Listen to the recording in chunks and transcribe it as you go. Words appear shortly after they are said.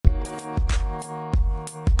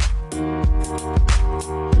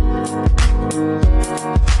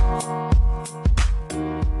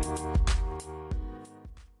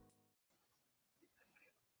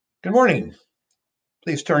Good morning.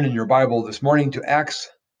 Please turn in your Bible this morning to Acts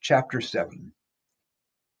chapter 7.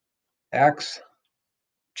 Acts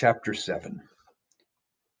chapter 7.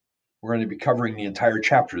 We're going to be covering the entire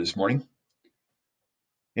chapter this morning.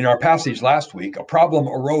 In our passage last week, a problem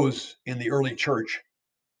arose in the early church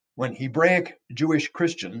when Hebraic Jewish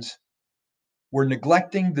Christians were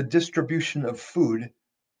neglecting the distribution of food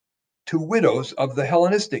to widows of the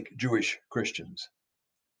Hellenistic Jewish Christians.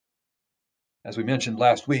 As we mentioned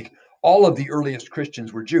last week, all of the earliest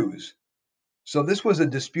Christians were Jews. So this was a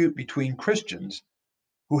dispute between Christians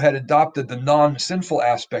who had adopted the non-sinful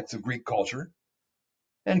aspects of Greek culture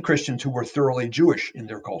and Christians who were thoroughly Jewish in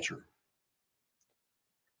their culture.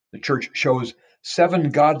 The church chose 7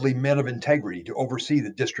 godly men of integrity to oversee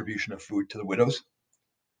the distribution of food to the widows.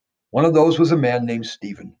 One of those was a man named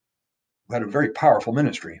Stephen, who had a very powerful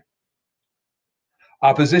ministry.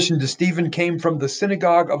 Opposition to Stephen came from the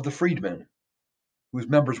synagogue of the freedmen, whose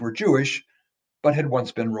members were Jewish, but had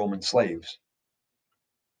once been Roman slaves.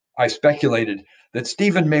 I speculated that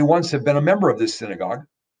Stephen may once have been a member of this synagogue,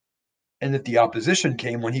 and that the opposition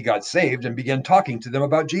came when he got saved and began talking to them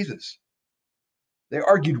about Jesus. They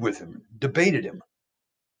argued with him, debated him,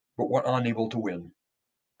 but were unable to win.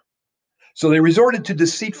 So they resorted to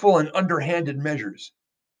deceitful and underhanded measures,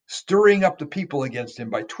 stirring up the people against him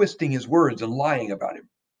by twisting his words and lying about him.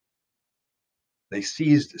 They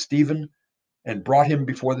seized Stephen and brought him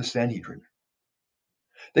before the Sanhedrin.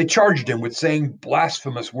 They charged him with saying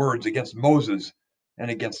blasphemous words against Moses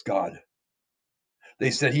and against God.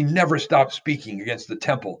 They said he never stopped speaking against the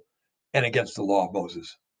temple and against the law of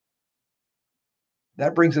Moses.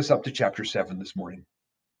 That brings us up to chapter 7 this morning.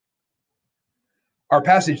 Our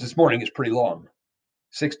passage this morning is pretty long,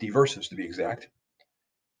 60 verses to be exact.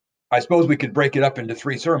 I suppose we could break it up into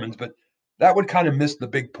 3 sermons, but that would kind of miss the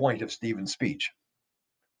big point of Stephen's speech.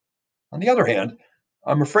 On the other hand,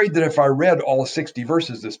 I'm afraid that if I read all 60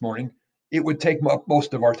 verses this morning, it would take up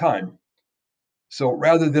most of our time. So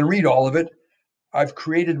rather than read all of it, I've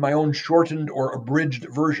created my own shortened or abridged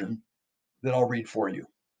version that I'll read for you.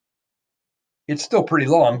 It's still pretty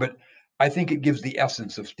long, but I think it gives the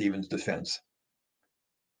essence of Stephen's defense.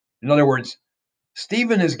 In other words,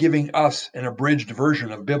 Stephen is giving us an abridged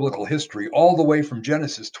version of biblical history all the way from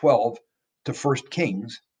Genesis 12 to 1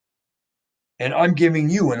 Kings, and I'm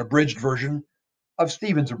giving you an abridged version of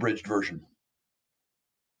Stephen's abridged version.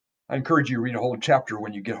 I encourage you to read a whole chapter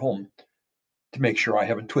when you get home to make sure I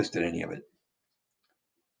haven't twisted any of it.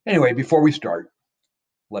 Anyway, before we start,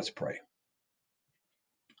 let's pray.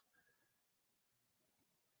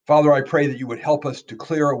 Father, I pray that you would help us to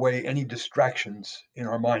clear away any distractions in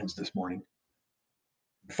our minds this morning.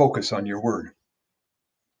 Focus on your word.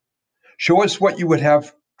 Show us what you would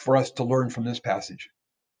have for us to learn from this passage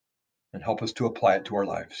and help us to apply it to our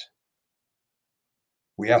lives.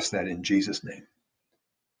 We ask that in Jesus' name.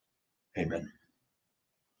 Amen.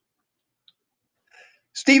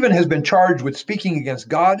 Stephen has been charged with speaking against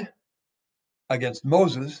God, against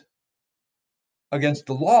Moses, against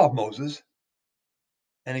the law of Moses,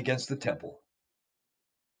 and against the temple.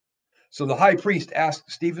 So the high priest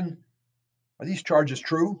asked Stephen, "Are these charges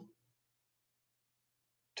true?"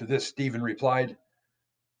 To this, Stephen replied,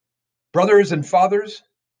 "Brothers and fathers,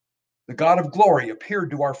 the God of glory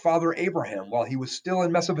appeared to our father Abraham while he was still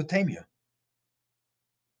in Mesopotamia.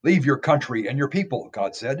 'Leave your country and your people,'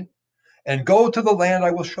 God said, 'and go to the land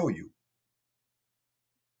I will show you.'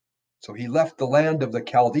 So he left the land of the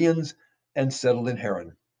Chaldeans and settled in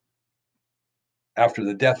Haran. After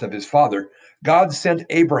the death of his father, God sent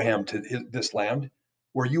Abraham to this land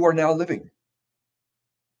where you are now living.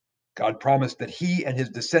 God promised that he and his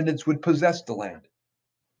descendants would possess the land,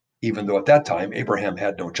 even though at that time Abraham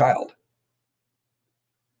had no child.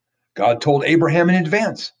 God told Abraham in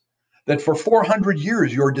advance that for 400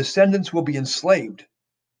 years your descendants will be enslaved,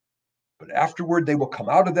 but afterward they will come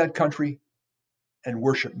out of that country and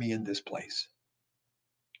worship me in this place."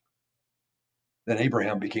 Then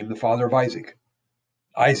Abraham became the father of Isaac.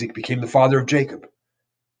 Isaac became the father of Jacob.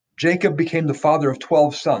 Jacob became the father of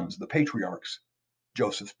 12 sons, the patriarchs,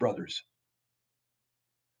 Joseph's brothers.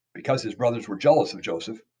 Because his brothers were jealous of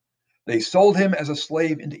Joseph, they sold him as a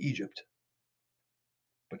slave into Egypt.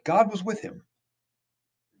 But God was with him,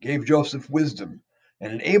 gave Joseph wisdom,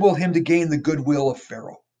 and enabled him to gain the goodwill of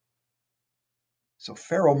Pharaoh. So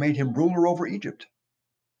Pharaoh made him ruler over Egypt.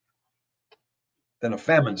 Then a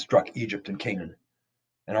famine struck Egypt and Canaan,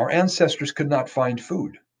 and our ancestors could not find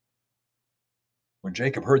food. When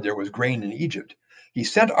Jacob heard there was grain in Egypt, he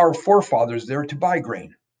sent our forefathers there to buy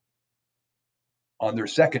grain. On their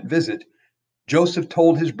second visit, Joseph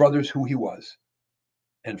told his brothers who he was,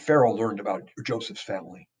 and Pharaoh learned about Joseph's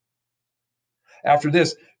family. After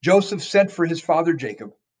this, Joseph sent for his father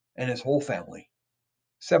Jacob and his whole family,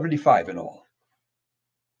 75 in all.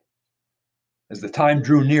 As the time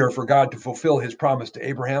drew near for God to fulfill his promise to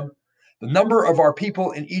Abraham, the number of our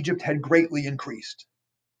people in Egypt had greatly increased.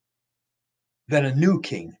 Then a new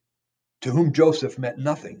king, to whom Joseph meant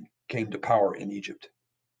nothing, came to power in Egypt.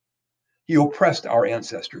 He oppressed our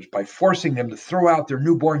ancestors by forcing them to throw out their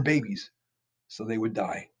newborn babies so they would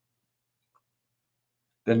die.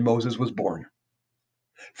 Then Moses was born.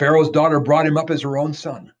 Pharaoh's daughter brought him up as her own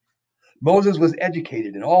son. Moses was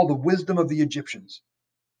educated in all the wisdom of the Egyptians,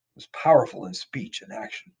 was powerful in speech and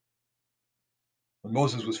action. When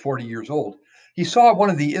Moses was 40 years old, he saw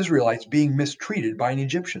one of the Israelites being mistreated by an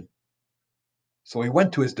Egyptian. So he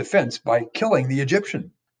went to his defense by killing the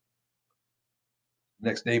Egyptian. The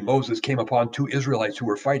next day, Moses came upon two Israelites who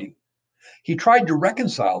were fighting. He tried to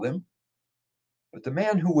reconcile them, but the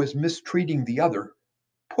man who was mistreating the other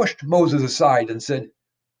pushed Moses aside and said,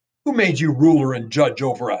 "Who made you ruler and judge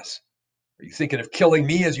over us? Are you thinking of killing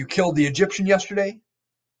me as you killed the Egyptian yesterday?"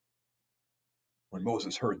 When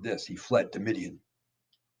Moses heard this, he fled to Midian.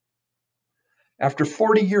 After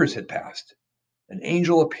 40 years had passed, an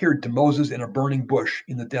angel appeared to Moses in a burning bush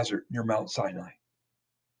in the desert near Mount Sinai.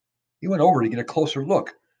 He went over to get a closer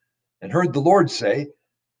look and heard the Lord say,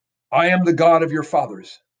 "I am the God of your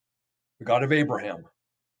fathers, the God of Abraham,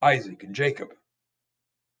 Isaac, and Jacob."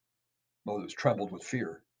 Moses trembled with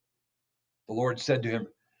fear. The Lord said to him,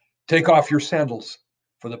 "Take off your sandals,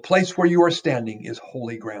 for the place where you are standing is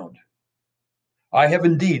holy ground. I have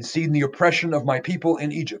indeed seen the oppression of my people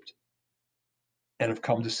in Egypt and have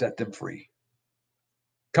come to set them free.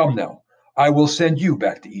 Come now, I will send you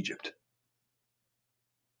back to Egypt."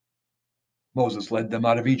 Moses led them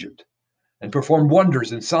out of Egypt and performed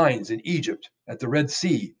wonders and signs in Egypt, at the Red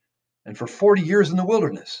Sea, and for 40 years in the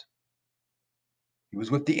wilderness. He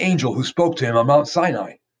was with the angel who spoke to him on Mount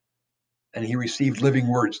Sinai, and he received living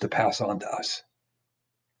words to pass on to us.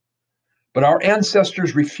 But our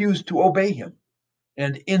ancestors refused to obey him,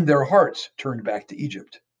 and in their hearts turned back to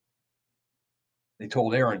Egypt. They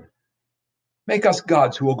told Aaron, "Make us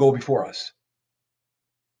gods who will go before us."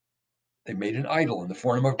 They made an idol in the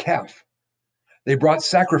form of a calf. They brought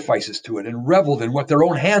sacrifices to it and reveled in what their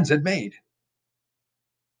own hands had made.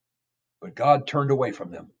 But God turned away from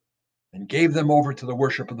them and gave them over to the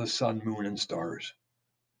worship of the sun, moon, and stars.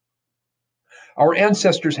 Our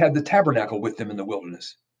ancestors had the tabernacle with them in the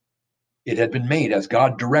wilderness. It had been made as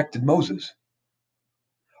God directed Moses.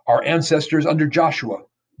 Our ancestors under Joshua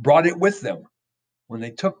brought it with them when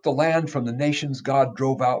they took the land from the nations God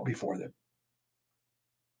drove out before them.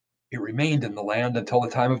 It remained in the land until the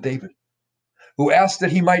time of David, who asked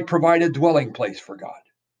that he might provide a dwelling place for God.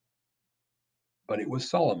 But it was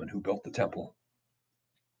Solomon who built the temple.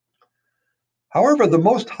 However, the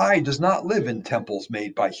Most High does not live in temples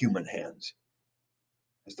made by human hands.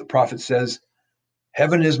 As the prophet says,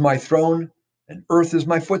 "Heaven is my throne and earth is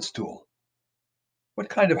my footstool. What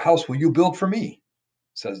kind of house will you build for me?"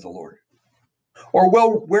 says the Lord. Or,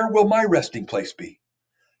 well, where will my resting place be?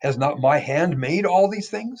 Has not my hand made all these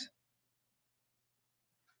things?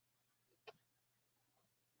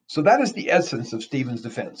 So that is the essence of Stephen's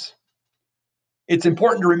defense. It's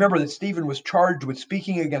important to remember that Stephen was charged with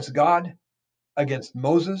speaking against God, against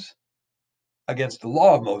Moses, against the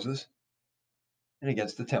law of Moses, and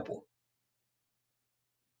against the temple.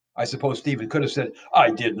 I suppose Stephen could have said,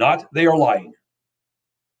 "I did not, they are lying."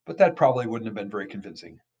 But that probably wouldn't have been very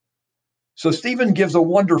convincing. So Stephen gives a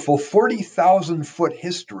wonderful 40,000-foot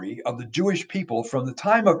history of the Jewish people from the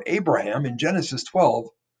time of Abraham in Genesis 12,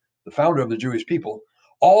 the founder of the Jewish people,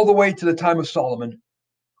 all the way to the time of Solomon,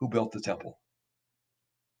 who built the temple.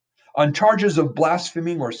 On charges of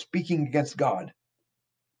blaspheming or speaking against God,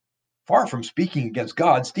 far from speaking against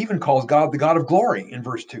God, Stephen calls God the God of glory in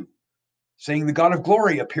verse 2, saying the God of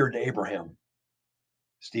glory appeared to Abraham.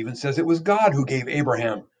 Stephen says it was God who gave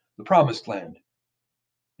Abraham the promised land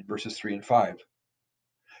in verses 3 and 5.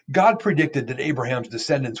 God predicted that Abraham's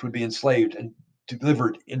descendants would be enslaved and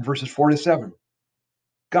delivered in verses 4 to 7.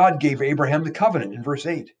 God gave Abraham the covenant in verse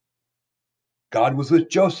 8. God was with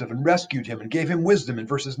Joseph and rescued him and gave him wisdom in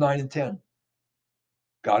verses 9 and 10.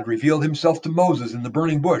 God revealed himself to Moses in the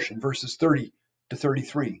burning bush in verses 30 to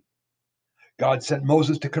 33. God sent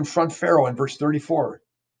Moses to confront Pharaoh in verse 34.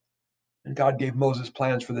 And God gave Moses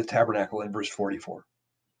plans for the tabernacle in verse 44.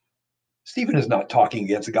 Stephen is not talking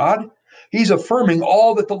against God. He's affirming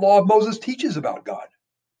all that the law of Moses teaches about God.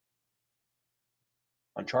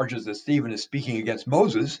 On charges that Stephen is speaking against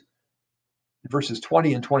Moses, in verses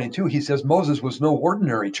 20 and 22, he says Moses was no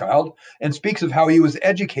ordinary child and speaks of how he was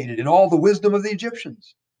educated in all the wisdom of the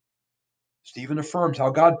Egyptians. Stephen affirms how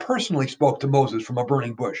God personally spoke to Moses from a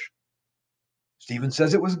burning bush. Stephen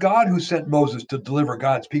says it was God who sent Moses to deliver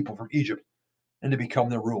God's people from Egypt and to become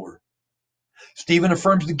their ruler. Stephen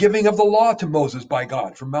affirms the giving of the law to Moses by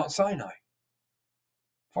God from Mount Sinai.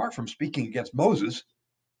 Far from speaking against Moses,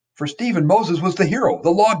 for Stephen, Moses was the hero, the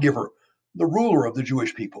lawgiver, the ruler of the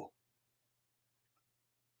Jewish people.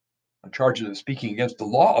 On charges of speaking against the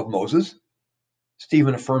law of Moses,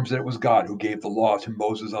 Stephen affirms that it was God who gave the law to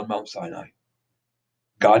Moses on Mount Sinai.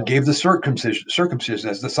 God gave the circumcision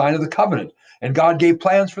as the sign of the covenant, and God gave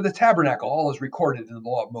plans for the tabernacle, all is recorded in the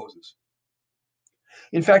law of Moses.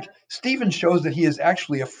 In fact, Stephen shows that he is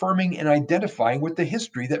actually affirming and identifying with the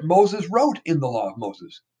history that Moses wrote in the law of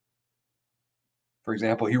Moses. For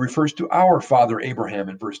example, he refers to our father Abraham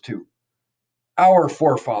in verse 2, our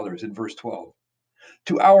forefathers in verse 12,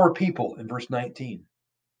 to our people in verse 19,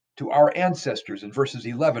 to our ancestors in verses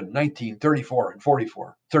 11, 19, 34, and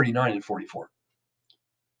 44, 39 and 44. It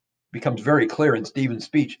becomes very clear in Stephen's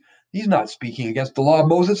speech, he's not speaking against the law of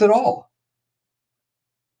Moses at all.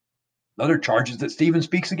 Another charge is that Stephen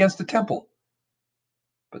speaks against the temple.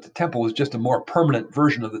 But the temple is just a more permanent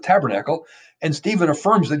version of the tabernacle, and Stephen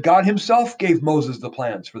affirms that God himself gave Moses the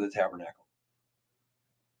plans for the tabernacle.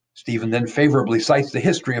 Stephen then favorably cites the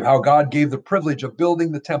history of how God gave the privilege of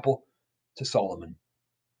building the temple to Solomon.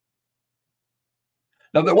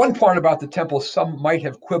 Now, the one part about the temple some might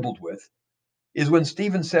have quibbled with is when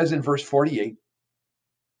Stephen says in verse 48,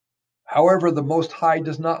 however, the Most High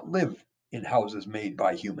does not live in houses made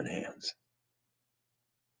by human hands.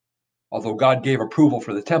 Although God gave approval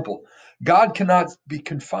for the temple, God cannot be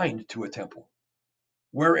confined to a temple.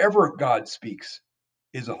 Wherever God speaks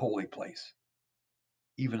is a holy place,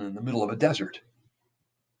 even in the middle of a desert.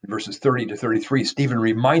 In verses 30 to 33, Stephen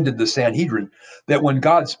reminded the Sanhedrin that when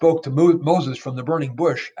God spoke to Moses from the burning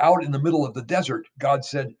bush out in the middle of the desert, God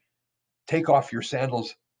said, take off your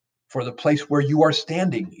sandals, for the place where you are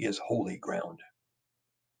standing is holy ground.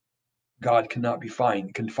 God cannot be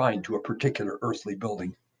confined to a particular earthly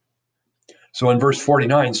building. So in verse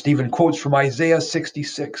 49, Stephen quotes from Isaiah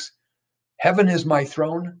 66, heaven is my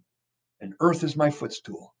throne, and earth is my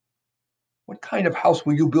footstool. What kind of house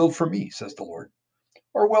will you build for me, says the Lord?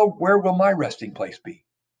 Or where will my resting place be?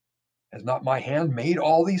 Has not my hand made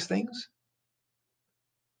all these things?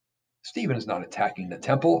 Stephen is not attacking the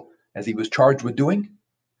temple as he was charged with doing.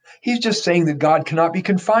 He's just saying that God cannot be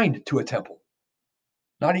confined to a temple,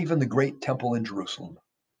 not even the great temple in Jerusalem.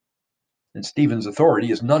 And Stephen's authority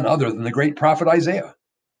is none other than the great prophet Isaiah.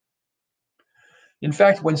 In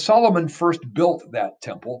fact, when Solomon first built that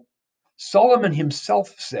temple, Solomon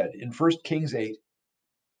himself said in 1 Kings 8,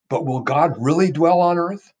 but will God really dwell on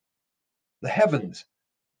earth? The heavens,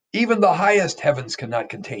 even the highest heavens cannot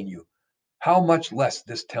contain you. How much less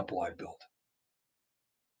this temple I built?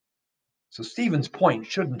 So Stephen's point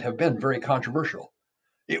shouldn't have been very controversial.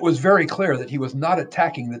 It was very clear that he was not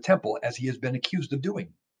attacking the temple as he has been accused of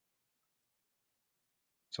doing.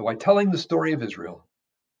 So by telling the story of Israel,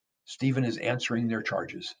 Stephen is answering their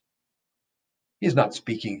charges. He is not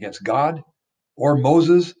speaking against God or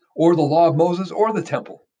Moses or the law of Moses or the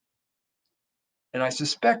temple. And I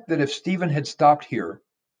suspect that if Stephen had stopped here,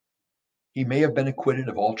 he may have been acquitted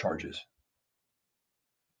of all charges.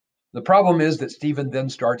 The problem is that Stephen then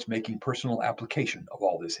starts making personal application of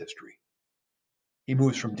all this history. He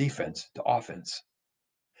moves from defense to offense.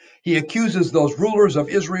 He accuses those rulers of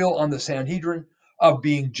Israel on the Sanhedrin of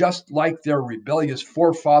being just like their rebellious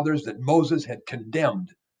forefathers that Moses had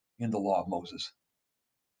condemned in the law of Moses.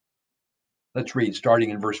 Let's read,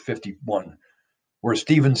 starting in verse 51, where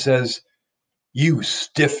Stephen says, you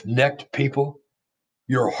stiff-necked people,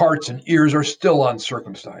 your hearts and ears are still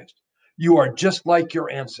uncircumcised. You are just like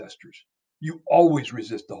your ancestors. You always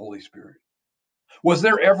resist the Holy Spirit. Was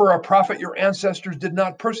there ever a prophet your ancestors did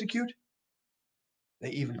not persecute?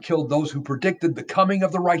 They even killed those who predicted the coming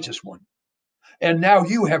of the righteous one. And now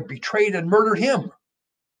you have betrayed and murdered him.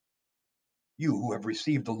 You who have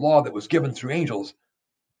received the law that was given through angels,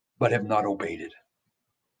 but have not obeyed it.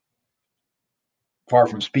 Far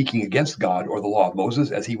from speaking against God or the law of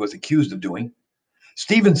Moses, as he was accused of doing,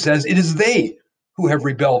 Stephen says it is they who have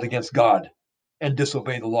rebelled against God and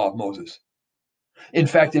disobeyed the law of Moses. In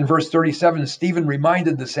fact, in verse 37, Stephen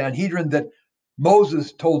reminded the Sanhedrin that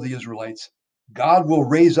Moses told the Israelites, God will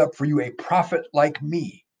raise up for you a prophet like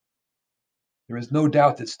me. There is no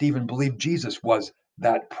doubt that Stephen believed Jesus was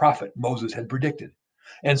that prophet Moses had predicted.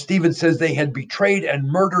 And Stephen says they had betrayed and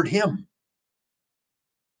murdered him.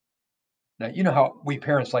 Now, you know how we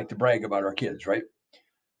parents like to brag about our kids, right?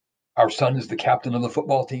 Our son is the captain of the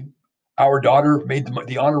football team. Our daughter made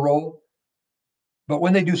the honor roll. But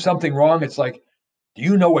when they do something wrong, it's like, Do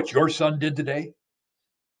you know what your son did today?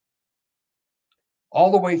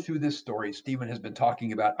 All the way through this story, Stephen has been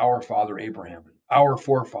talking about our father Abraham, our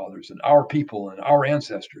forefathers, and our people and our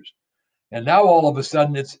ancestors. And now all of a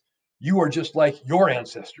sudden it's, you are just like your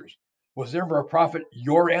ancestors. Was there ever a prophet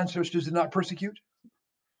your ancestors did not persecute?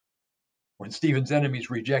 When Stephen's enemies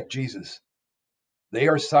reject Jesus, they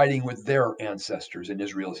are siding with their ancestors in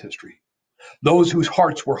Israel's history. Those whose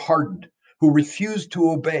hearts were hardened, who refused to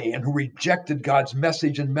obey, and who rejected God's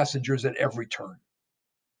message and messengers at every turn.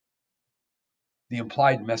 The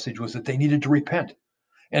implied message was that they needed to repent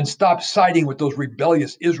and stop siding with those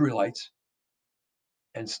rebellious Israelites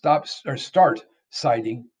and start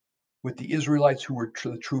siding with the Israelites who were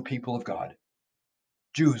the true people of God.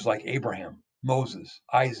 Jews like Abraham, Moses,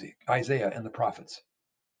 Isaac, Isaiah, and the prophets,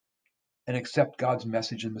 and accept God's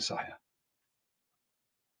message and Messiah.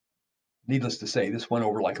 Needless to say, this went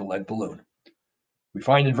over like a lead balloon. We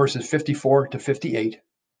find in verses 54 to 58,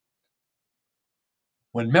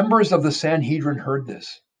 when members of the Sanhedrin heard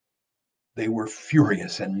this, they were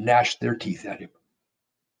furious and gnashed their teeth at him.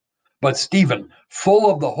 But Stephen, full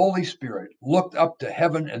of the Holy Spirit, looked up to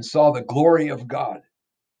heaven and saw the glory of God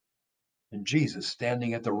and Jesus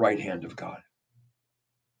standing at the right hand of God.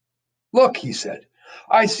 Look, he said,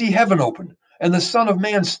 I see heaven open and the Son of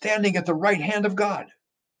Man standing at the right hand of God.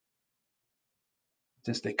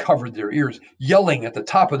 Since they covered their ears, yelling at the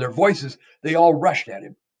top of their voices, they all rushed at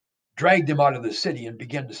him, dragged him out of the city, and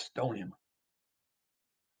began to stone him.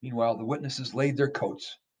 Meanwhile, the witnesses laid their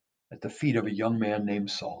coats at the feet of a young man named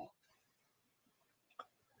Saul.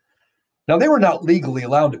 Now, they were not legally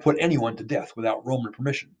allowed to put anyone to death without Roman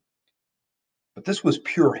permission. But this was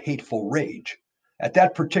pure hateful rage. At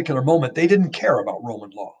that particular moment, they didn't care about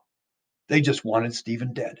Roman law. They just wanted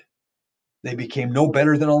Stephen dead. They became no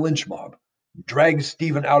better than a lynch mob, dragged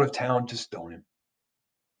Stephen out of town to stone him.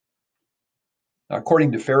 Now,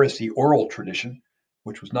 according to Pharisee oral tradition,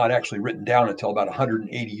 which was not actually written down until about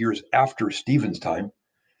 180 years after Stephen's time,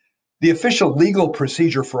 the official legal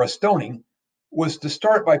procedure for a stoning was to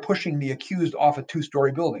start by pushing the accused off a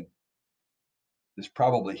 2-story building. This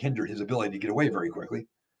probably hindered his ability to get away very quickly.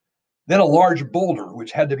 Then a large boulder,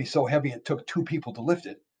 which had to be so heavy it took 2 people to lift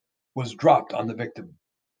it, was dropped on the victim.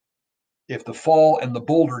 If the fall and the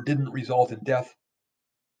boulder didn't result in death,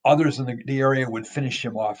 others in the area would finish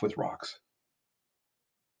him off with rocks.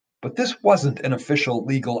 But this wasn't an official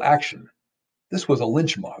legal action. This was a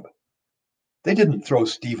lynch mob. They didn't throw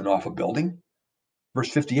Stephen off a building. Verse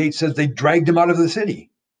 58 says they dragged him out of the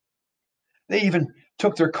city. They even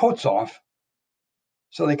took their coats off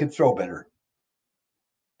so they could throw better.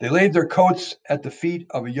 They laid their coats at the feet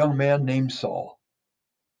of a young man named Saul.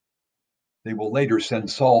 They will later send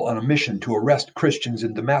Saul on a mission to arrest Christians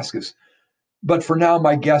in Damascus. But for now,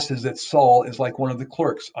 my guess is that Saul is like one of the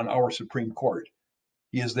clerks on our Supreme Court.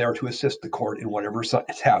 He is there to assist the court in whatever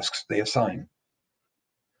tasks they assign.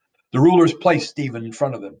 The rulers place Stephen in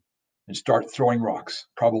front of them and start throwing rocks,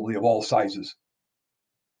 probably of all sizes.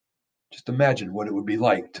 Just imagine what it would be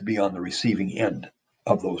like to be on the receiving end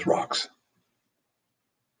of those rocks.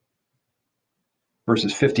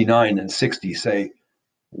 Verses 59 and 60 say,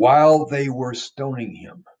 while they were stoning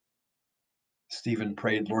him, Stephen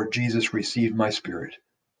prayed, Lord Jesus, receive my spirit.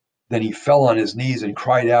 Then he fell on his knees and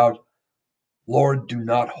cried out, Lord, do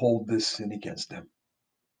not hold this sin against them.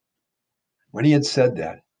 When he had said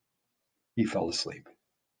that, he fell asleep.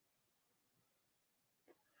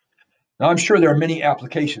 Now, I'm sure there are many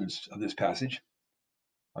applications of this passage.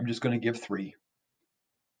 I'm just going to give 3.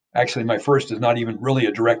 Actually, my first is not even really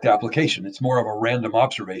a direct application. It's more of a random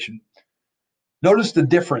observation. Notice the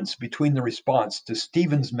difference between the response to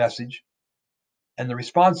Stephen's message and the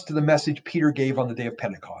response to the message Peter gave on the day of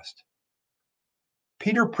Pentecost.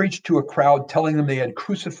 Peter preached to a crowd telling them they had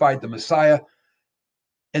crucified the Messiah,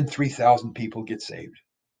 and 3,000 people get saved.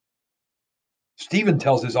 Stephen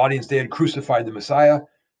tells his audience they had crucified the Messiah,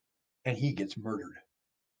 and he gets murdered.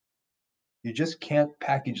 You just can't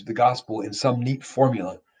package the gospel in some neat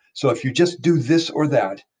formula. So if you just do this or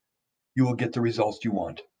that, you will get the results you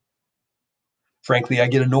want. Frankly, I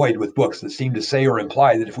get annoyed with books that seem to say or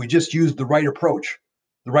imply that if we just used the right approach,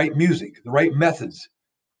 the right music, the right methods,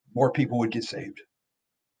 more people would get saved.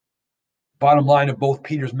 Bottom line of both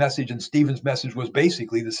Peter's message and Stephen's message was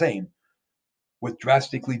basically the same, with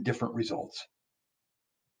drastically different results.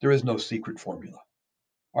 There is no secret formula.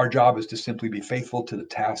 Our job is to simply be faithful to the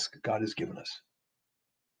task God has given us.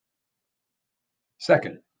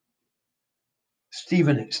 Second,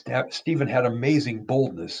 Stephen had amazing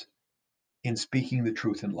boldness in speaking the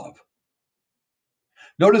truth in love.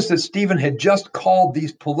 Notice that Stephen had just called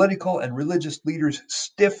these political and religious leaders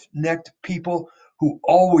stiff-necked people who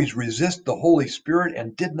always resist the Holy Spirit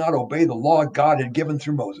and did not obey the law God had given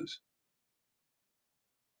through Moses.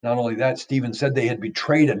 Not only that, Stephen said they had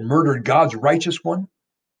betrayed and murdered God's righteous one.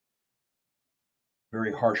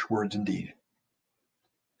 Very harsh words indeed.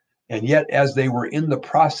 And yet, as they were in the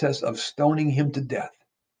process of stoning him to death,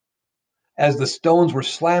 as the stones were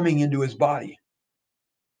slamming into his body,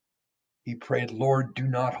 he prayed, Lord, do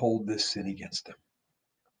not hold this sin against them.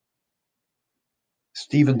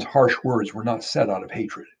 Stephen's harsh words were not said out of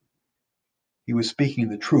hatred. He was speaking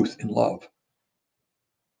the truth in love.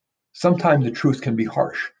 Sometimes the truth can be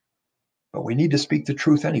harsh, but we need to speak the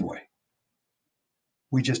truth anyway.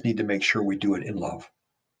 We just need to make sure we do it in love.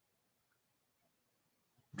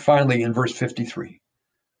 Finally, in verse 53,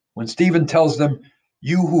 when Stephen tells them,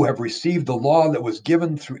 you who have received the law that was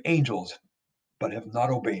given through angels, but have not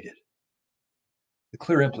obeyed it, the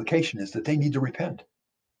clear implication is that they need to repent.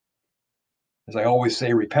 As I always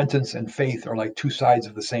say, repentance and faith are like two sides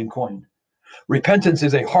of the same coin. Repentance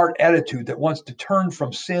is a heart attitude that wants to turn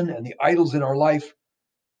from sin and the idols in our life.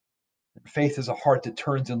 And faith is a heart that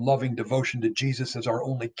turns in loving devotion to Jesus as our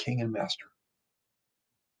only King and Master.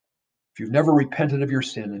 If you've never repented of your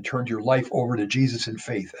sin and turned your life over to Jesus in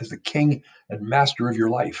faith as the King and Master of your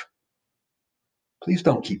life, please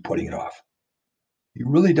don't keep putting it off. You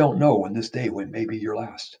really don't know when this day may be your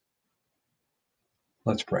last.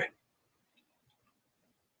 Let's pray.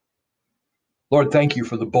 Lord, thank you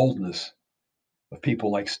for the boldness of people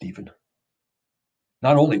like Stephen,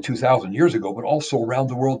 not only 2,000 years ago, but also around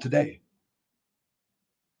the world today.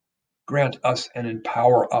 Grant us and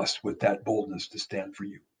empower us with that boldness to stand for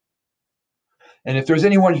you. And if there's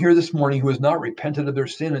anyone here this morning who has not repented of their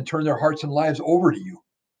sin and turned their hearts and lives over to you,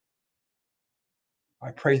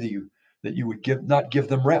 I pray that you would not give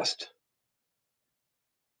them rest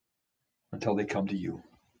until they come to you.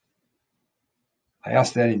 I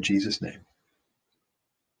ask that in Jesus' name.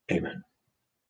 Amen.